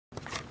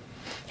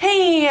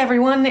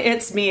everyone,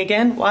 it's me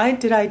again. Why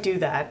did I do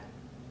that?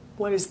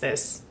 What is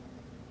this?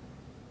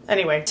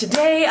 Anyway,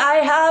 today I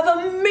have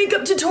a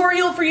makeup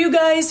tutorial for you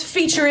guys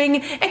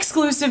featuring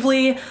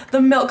exclusively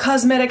the Melt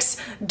Cosmetics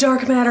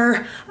Dark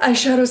Matter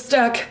Eyeshadow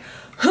Stack.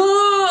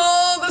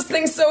 Oh, this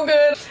thing's so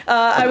good!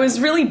 I was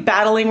really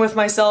battling with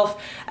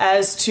myself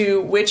as to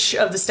which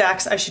of the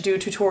stacks I should do a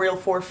tutorial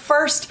for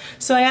first,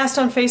 so I asked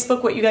on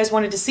Facebook what you guys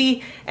wanted to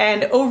see,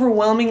 and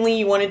overwhelmingly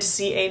you wanted to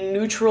see a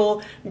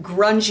neutral,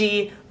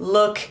 grungy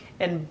look,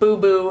 and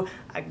boo-boo.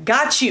 I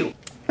got you!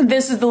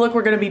 This is the look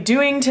we're going to be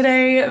doing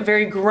today.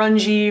 Very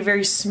grungy,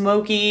 very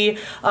smoky.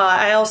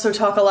 I also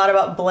talk a lot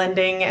about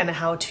blending and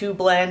how to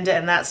blend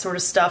and that sort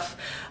of stuff.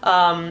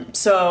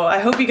 So I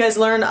hope you guys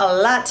learn a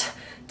lot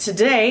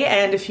today,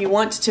 and if you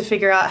want to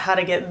figure out how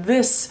to get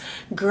this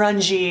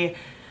grungy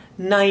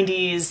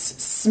 90s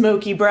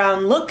smoky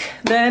brown look,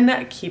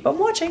 then keep on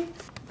watching.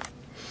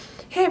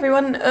 Hey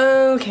everyone,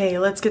 okay,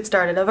 let's get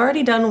started. I've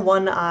already done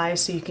one eye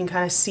so you can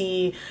kind of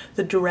see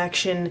the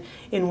direction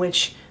in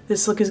which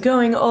this look is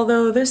going,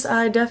 although this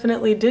eye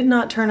definitely did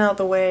not turn out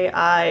the way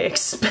I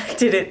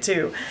expected it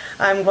to.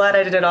 I'm glad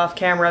I did it off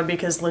camera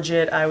because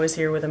legit I was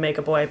here with a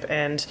makeup wipe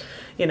and,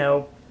 you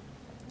know,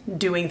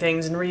 doing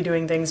things and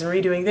redoing things and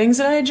redoing things,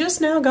 and I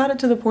just now got it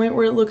to the point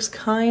where it looks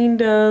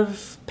kind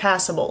of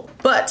passable.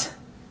 But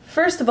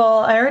first of all,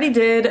 I already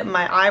did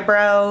my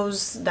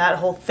eyebrows, that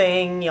whole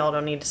thing. Y'all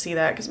don't need to see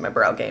that because my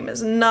brow game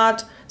is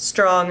not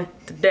strong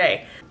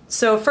today.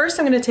 So first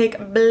I'm going to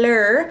take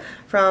Blur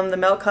from the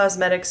Melt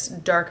Cosmetics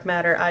Dark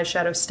Matter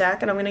Eyeshadow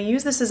Stack, and I'm going to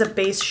use this as a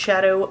base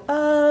shadow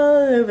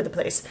all over the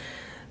place.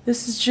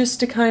 This is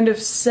just to kind of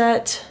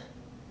set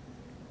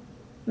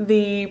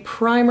the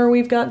primer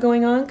we've got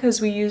going on, because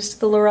we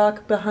used the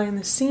Lorac Behind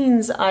the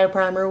Scenes eye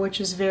primer,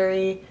 which is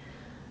very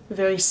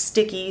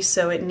sticky,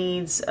 so it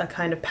needs a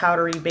kind of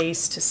powdery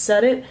base to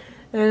set it,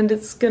 and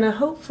it's gonna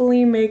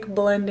hopefully make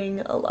blending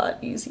a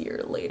lot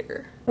easier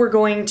later. We're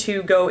going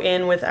to go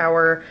in with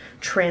our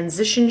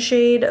transition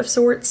shade of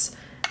sorts,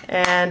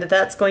 and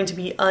that's going to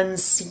be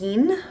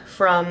Unseen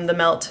from the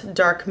Melt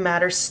Dark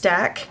Matter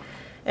Stack,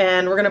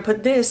 and we're gonna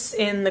put this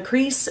in the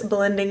crease,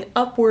 blending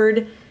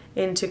upward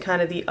into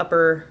kind of the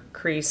upper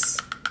crease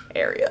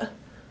area.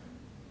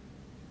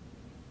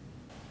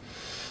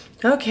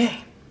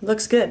 Okay,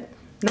 looks good.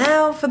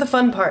 Now for the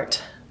fun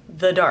part,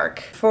 the dark.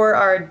 For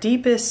our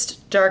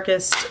deepest,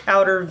 darkest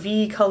outer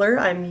V color,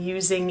 I'm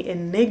using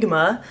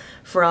Enigma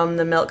from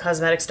the Melt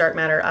Cosmetics Dark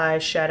Matter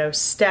Eyeshadow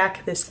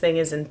Stack. This thing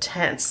is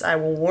intense, I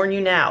will warn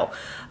you now.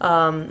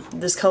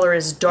 This color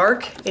is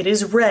dark, it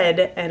is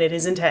red, and it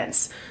is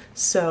intense.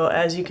 So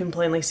as you can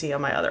plainly see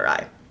on my other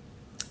eye.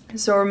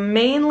 So we're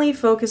mainly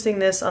focusing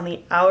this on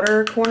the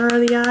outer corner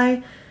of the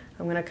eye.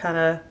 I'm going to kind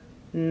of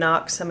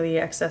knock some of the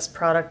excess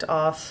product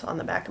off on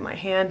the back of my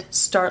hand.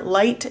 Start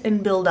light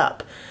and build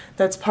up.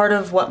 That's part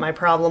of what my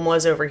problem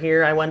was over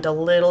here. I went a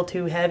little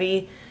too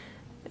heavy,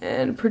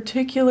 and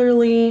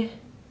particularly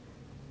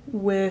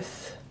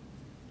with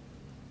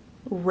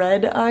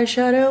red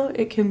eyeshadow,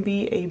 it can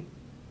be a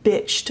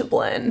bitch to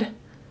blend.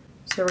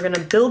 So we're going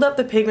to build up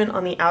the pigment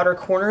on the outer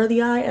corner of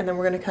the eye, and then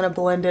we're going to kind of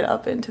blend it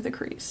up into the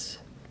crease.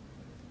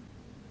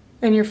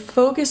 And you're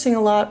focusing a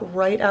lot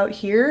right out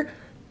here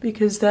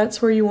because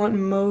that's where you want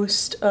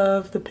most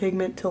of the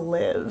pigment to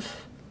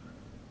live.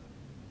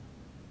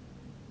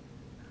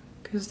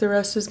 Because the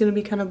rest is going to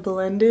be kind of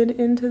blended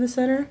into the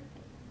center,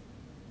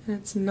 and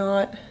it's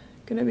not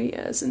going to be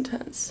as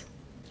intense.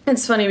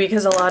 It's funny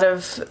because a lot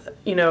of,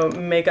 you know,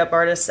 makeup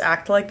artists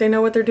act like they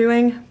know what they're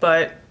doing,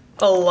 but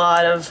a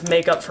lot of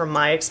makeup, from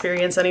my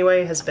experience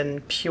anyway, has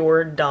been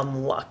pure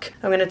dumb luck.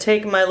 I'm gonna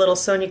take my little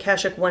Sonia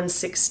Kashuk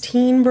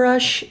 116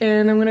 brush,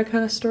 and I'm gonna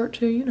kind of start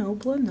to, you know,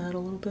 blend that a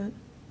little bit.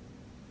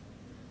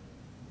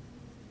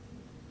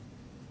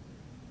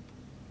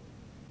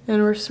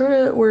 And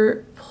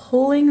we're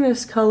pulling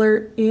this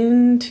color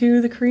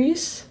into the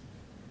crease,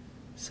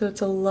 so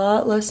it's a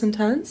lot less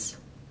intense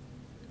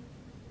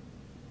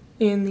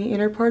in the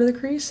inner part of the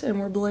crease, and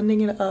we're blending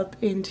it up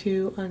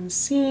into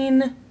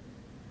Unseen,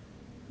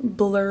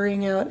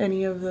 blurring out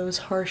any of those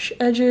harsh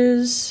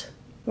edges.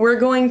 We're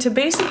going to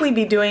basically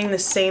be doing the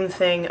same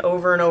thing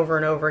over and over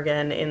and over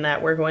again, in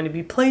that we're going to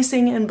be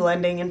placing and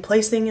blending and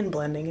placing and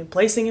blending and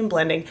placing and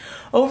blending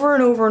over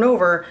and over and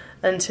over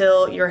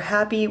until you're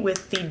happy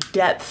with the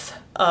depth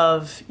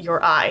of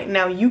your eye.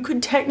 Now you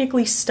could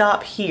technically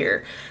stop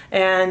here,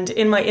 and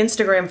in my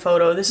Instagram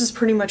photo this is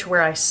pretty much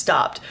where I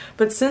stopped,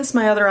 but since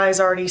my other eye is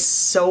already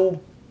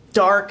so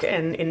dark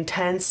and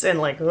intense and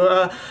like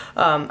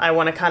I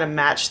want to kind of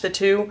match the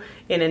two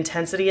in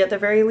intensity at the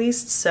very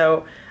least,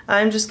 so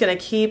I'm just gonna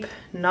keep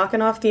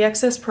knocking off the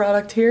excess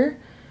product here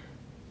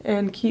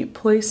and keep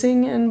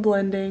placing and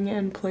blending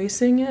and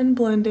placing and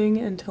blending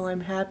until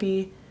I'm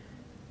happy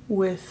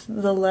with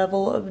the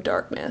level of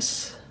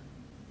darkness.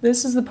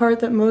 This is the part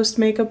that most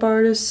makeup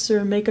artists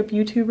or makeup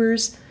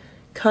YouTubers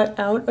cut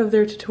out of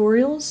their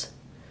tutorials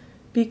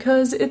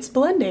because it's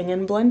blending,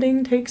 and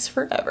blending takes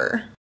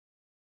forever.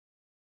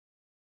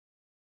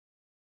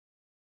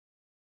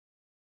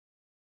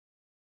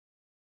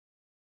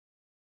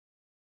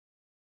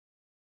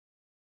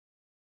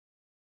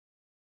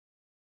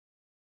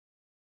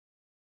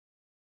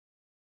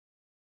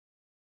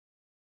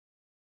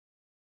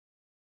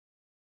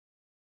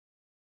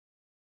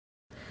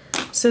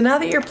 So now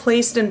that you're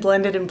placed and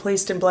blended and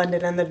placed and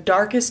blended, and the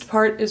darkest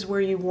part is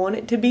where you want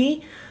it to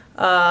be,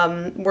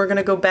 we're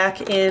gonna go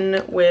back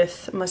in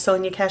with my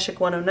Sonia Kashuk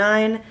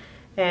 109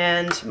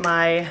 and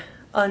my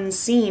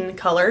Unseen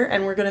color,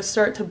 and we're gonna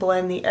start to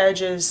blend the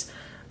edges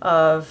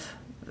of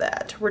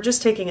that. We're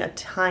just taking a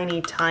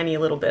tiny, tiny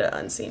little bit of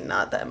Unseen,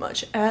 not that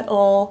much at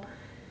all.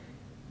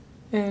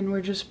 And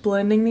we're just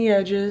blending the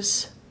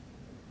edges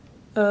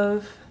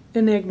of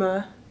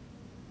Enigma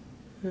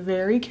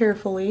very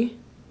carefully.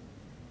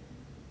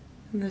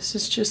 And this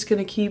is just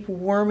gonna keep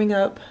warming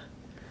up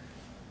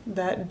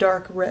that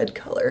dark red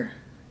color.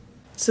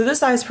 So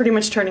this eye is pretty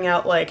much turning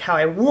out like how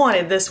I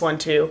wanted this one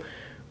to,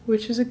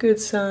 which is a good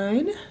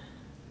sign.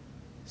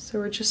 So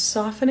we're just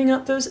softening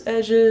up those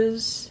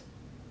edges.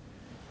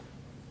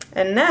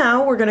 And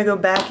now we're gonna go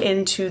back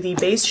into the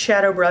base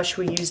shadow brush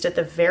we used at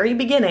the very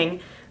beginning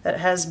that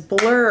has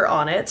blur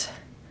on it.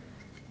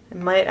 I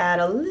might add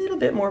a little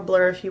bit more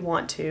blur if you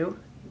want to.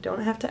 You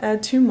don't have to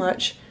add too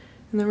much.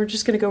 And then we're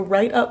just gonna go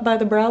right up by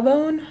the brow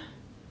bone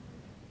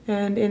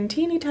and in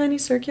teeny tiny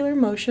circular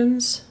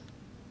motions,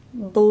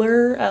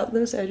 blur out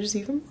those edges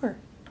even more.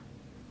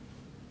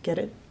 Get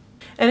it?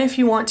 And if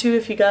you want to,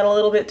 if you got a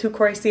little bit too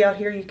crazy out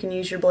here, you can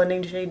use your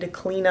blending shade to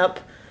clean up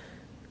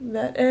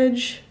that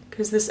edge,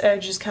 because this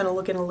edge is kind of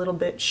looking a little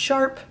bit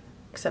sharp,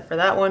 except for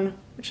that one,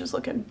 which is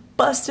looking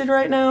busted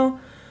right now.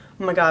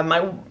 Oh my god,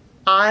 my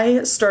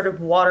eye started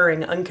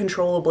watering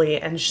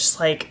uncontrollably, and just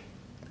like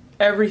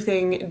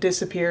everything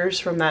disappears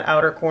from that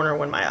outer corner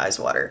when my eyes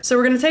water. So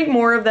we're gonna take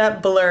more of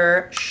that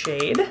blur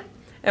shade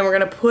and we're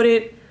gonna put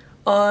it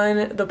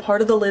on the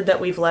part of the lid that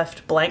we've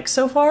left blank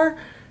so far,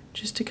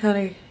 just to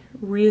kind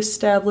of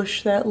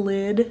reestablish that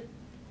lid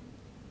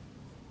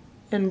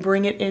and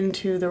bring it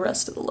into the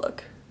rest of the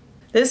look.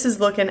 This is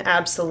looking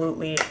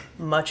absolutely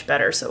much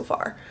better so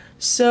far.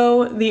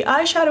 So the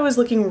eyeshadow is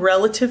looking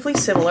relatively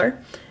similar,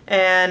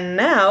 and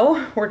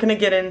now we're gonna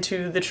get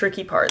into the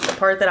tricky part, the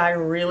part that I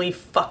really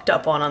fucked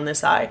up on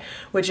this eye,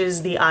 which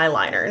is the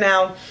eyeliner.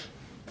 Now,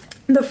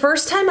 the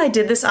first time I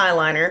did this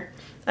eyeliner,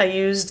 I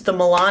used the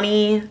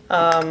Milani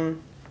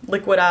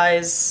Liquid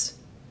Eye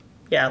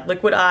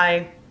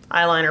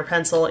eyeliner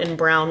pencil in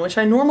brown, which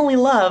I normally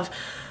love,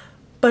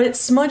 but it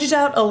smudged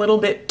out a little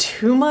bit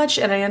too much,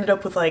 and I ended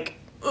up with like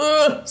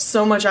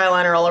so much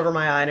eyeliner all over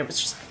my eye, and it was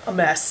just a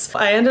mess.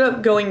 I ended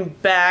up going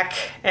back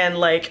and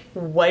like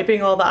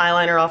wiping all the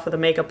eyeliner off with a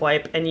makeup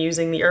wipe and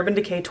using the Urban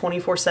Decay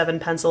 24/7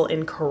 pencil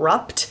in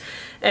Corrupt,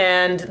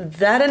 and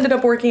that ended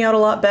up working out a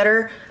lot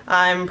better.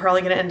 I'm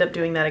probably gonna end up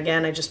doing that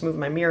again. I just moved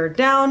my mirror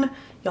down.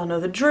 Y'all know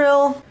the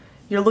drill.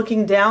 You're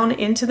looking down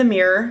into the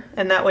mirror,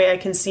 and that way I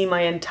can see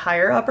my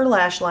entire upper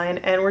lash line,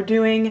 and we're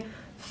doing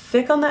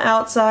thick on the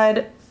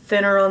outside,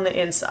 thinner on the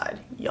inside.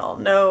 Y'all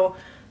know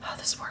how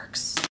this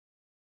works.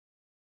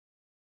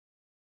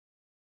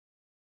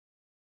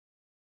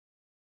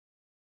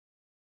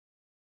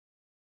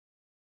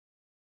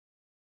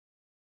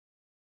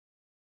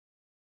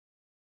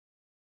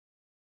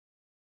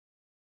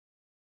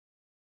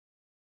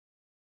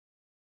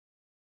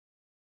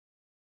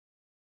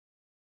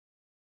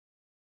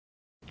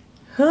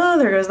 Oh,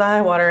 there goes the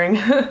eye watering.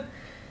 God,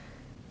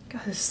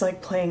 this is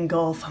like playing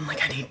golf. I'm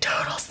like, I need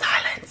total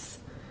silence.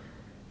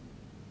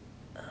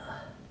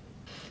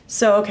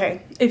 So,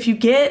 okay, if you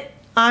get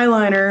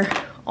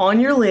eyeliner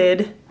on your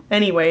lid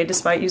anyway,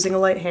 despite using a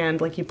light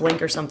hand, like you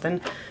blink or something,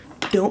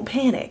 don't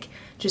panic.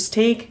 Just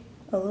take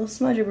a little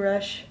smudger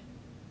brush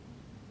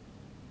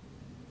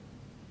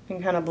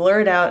and kind of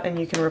blur it out, and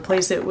you can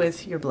replace it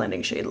with your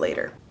blending shade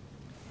later.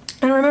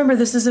 And remember,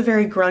 this is a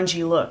very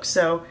grungy look,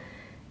 so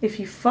if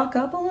you fuck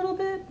up a little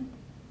bit,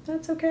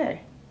 that's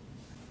okay.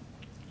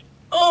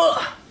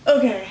 Oh,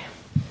 okay.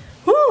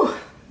 Whew,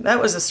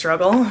 that was a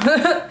struggle.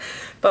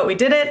 But we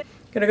did it.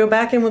 Gonna go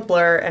back in with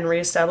blur and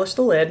reestablish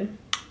the lid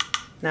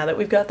now that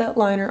we've got that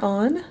liner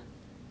on.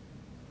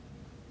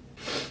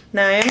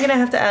 Now I am gonna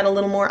have to add a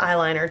little more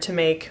eyeliner to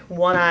make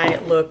one eye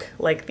look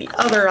like the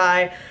other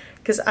eye,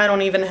 because I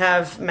don't even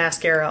have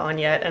mascara on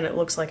yet, and it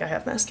looks like I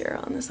have mascara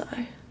on this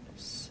eye.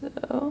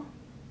 So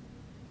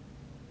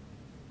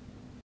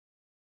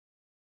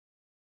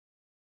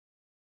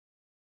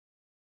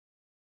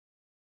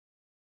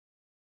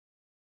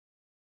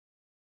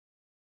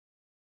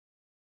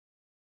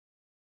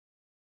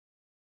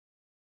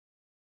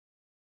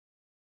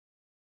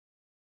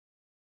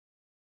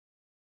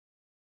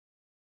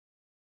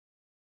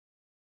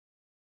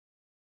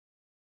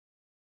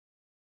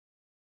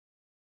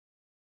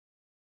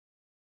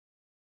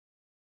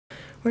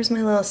where's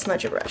my little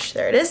smudger brush?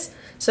 There it is.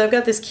 So I've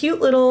got this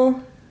cute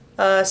little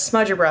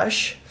smudger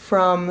brush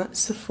from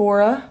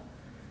Sephora.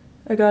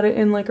 I got it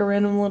in like a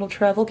random little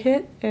travel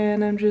kit,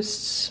 and I'm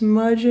just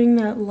smudging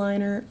that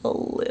liner a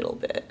little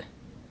bit.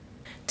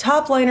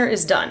 Top liner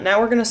is done. Now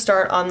we're gonna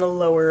start on the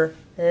lower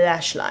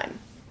lash line.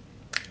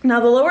 Now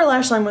the lower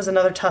lash line was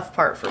another tough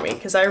part for me,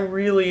 because I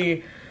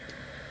really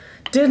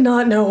did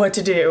not know what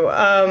to do.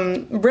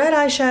 Red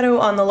eyeshadow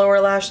on the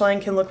lower lash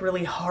line can look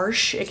really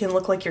harsh. It can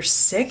look like you're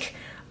sick.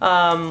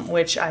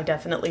 Which I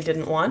definitely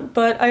didn't want,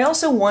 but I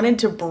also wanted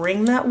to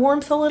bring that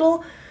warmth a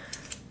little.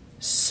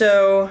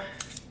 So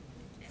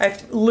I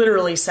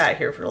literally sat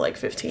here for like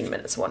 15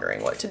 minutes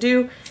wondering what to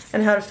do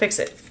and how to fix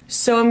it.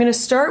 So I'm gonna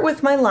start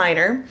with my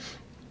liner.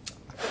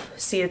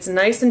 See, it's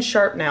nice and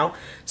sharp now.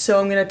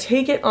 So I'm gonna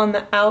take it on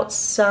the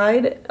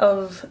outside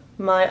of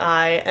my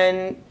eye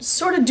and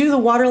sort of do the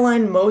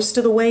waterline most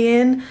of the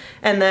way in,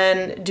 and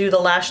then do the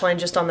lash line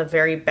just on the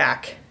very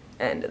back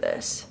end of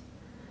this.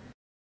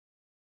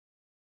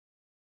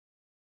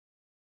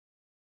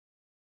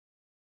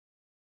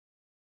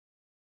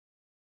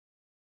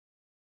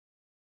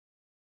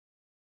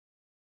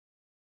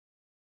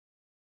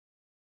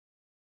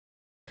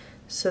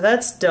 So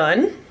that's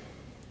done.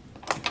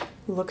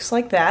 Looks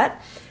like that.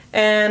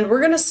 And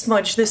we're gonna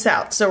smudge this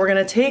out. So we're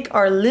gonna take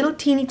our little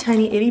teeny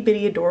tiny itty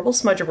bitty adorable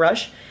smudger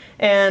brush,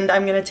 and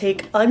I'm gonna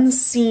take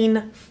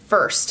Unseen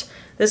first.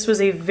 This was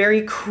a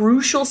very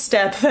crucial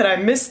step that I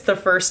missed the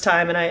first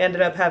time, and I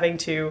ended up having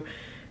to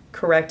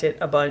correct it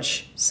a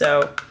bunch.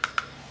 So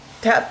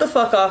tap the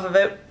fuck off of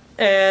it,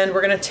 and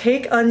we're gonna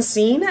take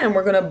Unseen and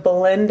we're gonna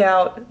blend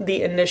out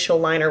the initial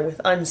liner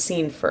with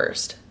Unseen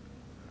first.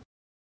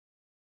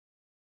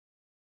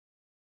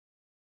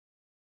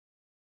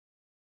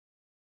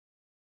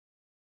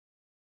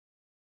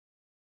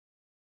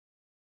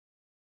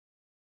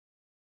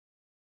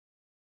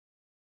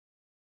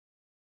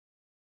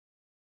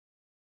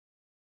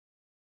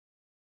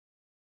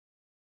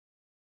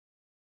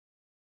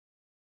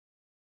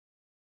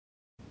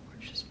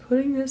 Just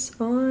putting this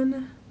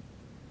on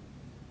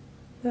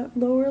that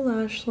lower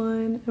lash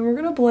line, and we're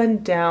gonna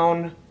blend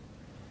down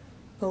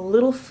a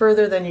little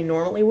further than you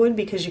normally would,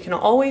 because you can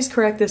always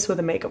correct this with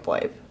a makeup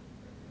wipe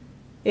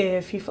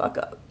if you fuck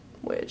up,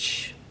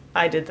 which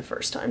I did the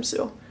first time,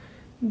 so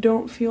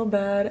don't feel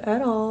bad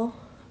at all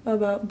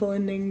about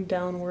blending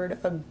downward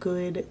a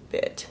good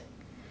bit.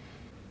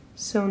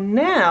 So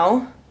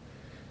now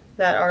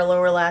that our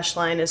lower lash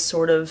line is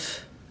sort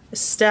of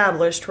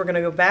established, we're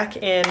gonna go back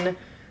in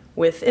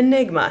with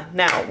Enigma.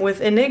 Now,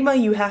 with Enigma,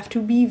 you have to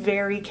be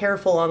very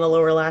careful on the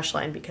lower lash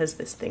line because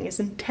this thing is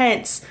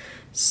intense.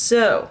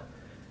 So,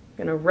 I'm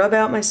gonna rub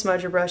out my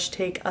smudger brush,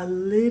 take a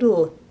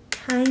little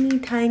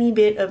tiny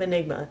bit of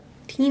Enigma,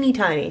 teeny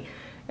tiny,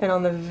 and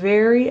on the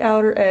very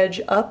outer edge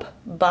up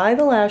by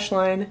the lash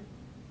line,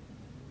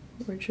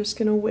 we're just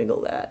gonna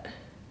wiggle that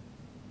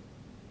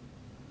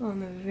on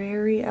the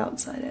very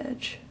outside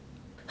edge.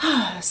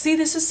 See,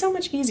 this is so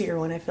much easier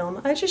when I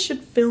film. I just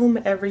should film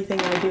everything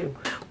I do.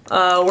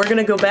 We're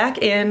gonna go back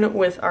in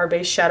with our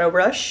base shadow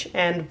brush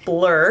and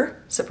blur,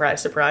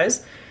 surprise,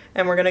 surprise,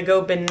 and we're gonna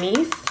go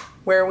beneath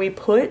where we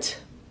put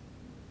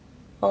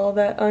all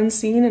that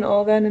Unseen and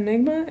all that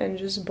Enigma and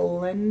just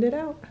blend it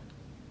out.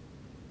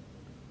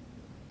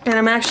 And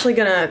I'm actually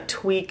gonna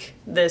tweak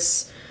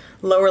this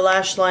lower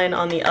lash line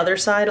on the other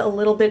side a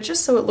little bit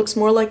just so it looks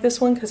more like this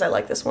one, because I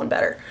like this one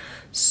better.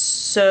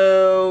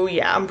 So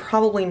yeah, I'm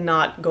probably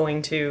not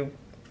going to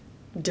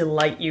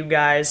delight you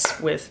guys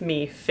with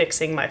me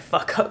fixing my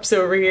fuck ups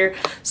over here,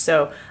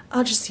 so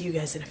I'll just see you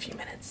guys in a few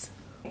minutes.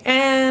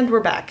 And we're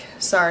back.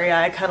 Sorry,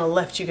 I kind of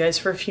left you guys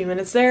for a few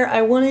minutes there.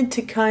 I wanted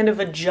to kind of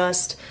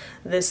adjust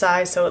this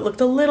eye so it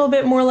looked a little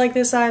bit more like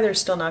this eye. They're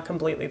still not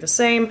completely the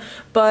same,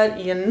 but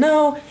you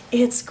know,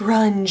 it's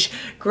grunge.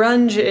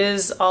 Grunge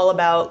is all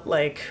about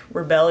like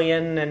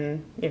rebellion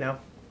and, you know,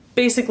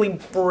 basically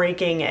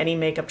breaking any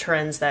makeup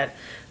trends that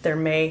there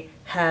may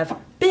have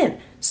been.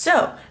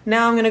 So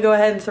now I'm gonna go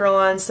ahead and throw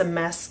on some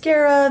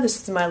mascara.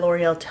 This is my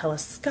L'Oreal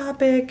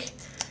Telescopic.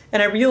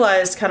 And I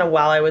realized kind of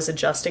while I was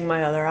adjusting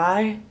my other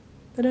eye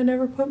that I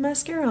never put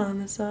mascara on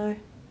this eye.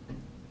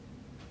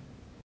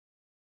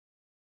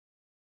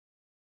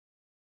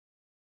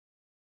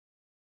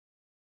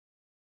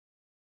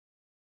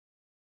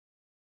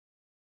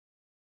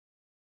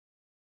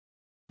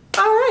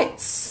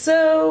 Alright,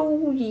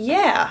 so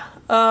yeah.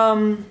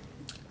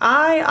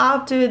 I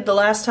opted, the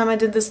last time I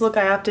did this look,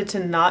 I opted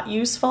to not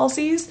use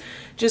falsies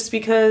just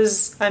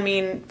because, I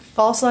mean,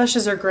 false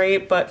lashes are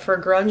great, but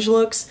for grunge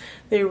looks,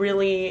 they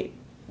really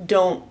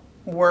don't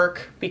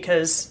work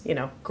because, you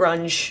know,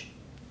 grunge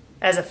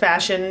as a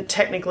fashion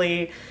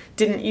technically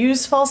didn't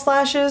use false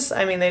lashes.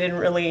 I mean, they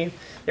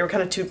were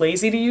kind of too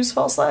lazy to use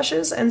false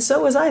lashes, and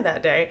so was I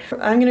that day.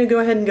 I'm gonna go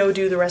ahead and go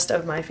do the rest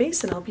of my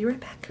face, and I'll be right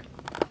back.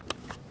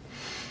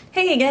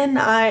 Hey again,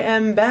 I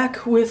am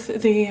back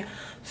with the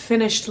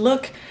finished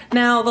look.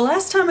 Now, the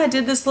last time I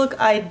did this look,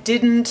 I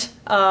didn't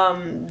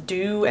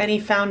do any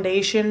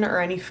foundation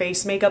or any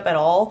face makeup at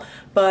all,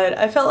 but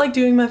I felt like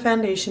doing my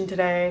foundation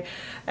today,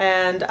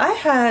 and I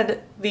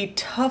had the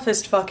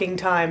toughest fucking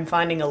time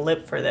finding a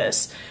lip for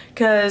this,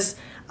 because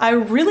I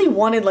really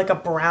wanted like a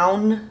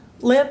brown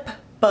lip,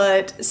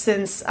 but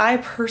since I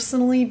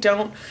personally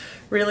don't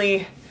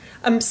really,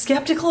 I'm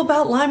skeptical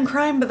about lime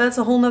crime, but that's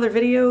a whole nother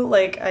video.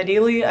 Like,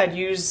 ideally, I'd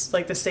use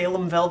like the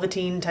Salem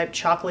Velveteen type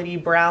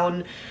chocolatey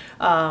brown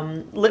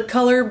lip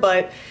color,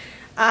 but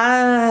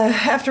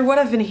after what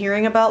I've been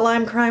hearing about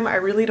lime crime, I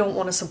really don't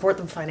want to support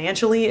them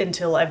financially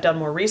until I've done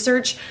more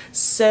research.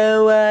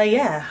 So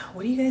yeah,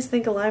 what do you guys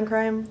think of lime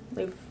crime?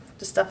 Leave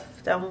the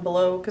stuff down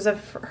below, because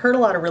I've heard a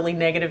lot of really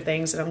negative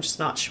things and I'm just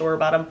not sure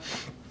about them.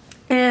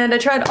 And I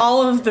tried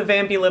all of the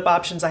vampy lip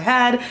options I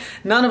had.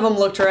 None of them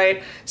looked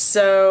right,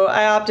 so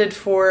I opted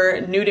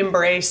for Nude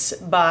Embrace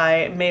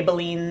by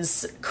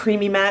Maybelline's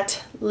Creamy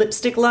Matte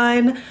lipstick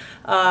line.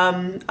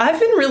 I've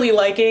been really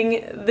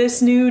liking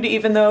this nude,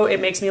 even though it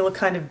makes me look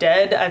kind of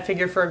dead. I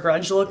figure for a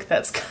grunge look,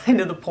 that's kind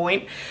of the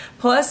point.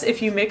 Plus,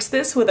 if you mix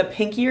this with a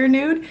pinkier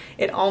nude,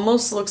 it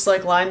almost looks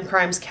like Lime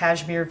Crime's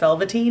Cashmere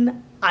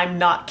Velveteen. I'm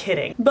not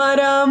kidding. But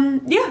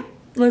yeah,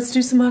 let's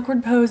do some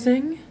awkward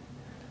posing.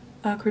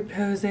 Awkward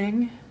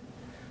posing.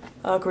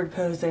 Awkward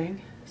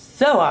posing.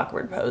 So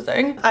awkward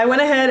posing. I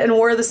went ahead and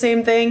wore the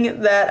same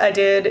thing that I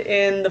did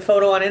in the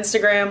photo on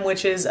Instagram,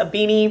 which is a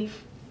beanie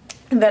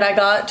that I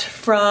got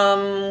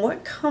from,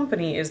 what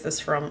company is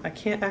this from? I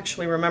can't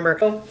actually remember.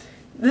 Oh,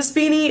 this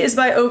beanie is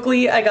by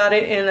Oakley. I got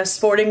it in a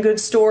sporting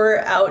goods store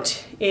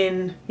out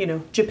in, you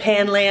know,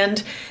 Japan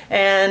land.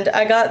 And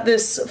I got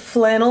this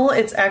flannel.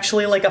 It's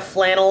actually like a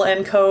Flannel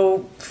 &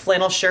 Co.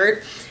 flannel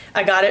shirt.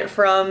 I got it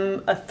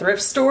from a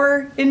thrift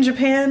store in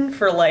Japan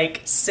for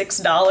like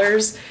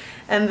 $6.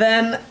 And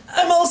then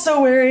I'm also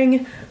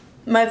wearing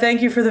my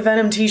Thank You for the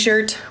Venom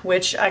t-shirt,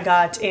 which I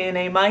got in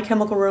a My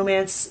Chemical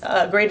Romance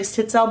Greatest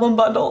Hits album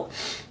bundle.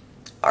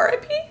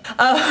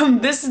 R.I.P.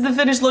 This is the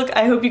finished look.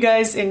 I hope you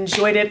guys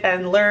enjoyed it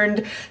and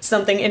learned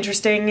something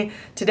interesting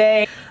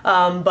today.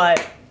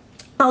 But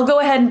I'll go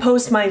ahead and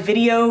post my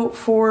video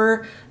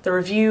for the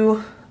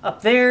review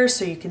up there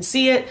so you can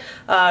see it.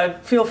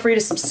 Feel free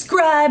to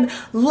subscribe,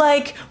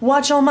 like,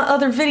 watch all my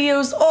other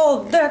videos,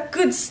 all that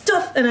good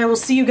stuff, and I will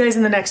see you guys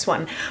in the next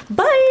one.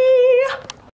 Bye!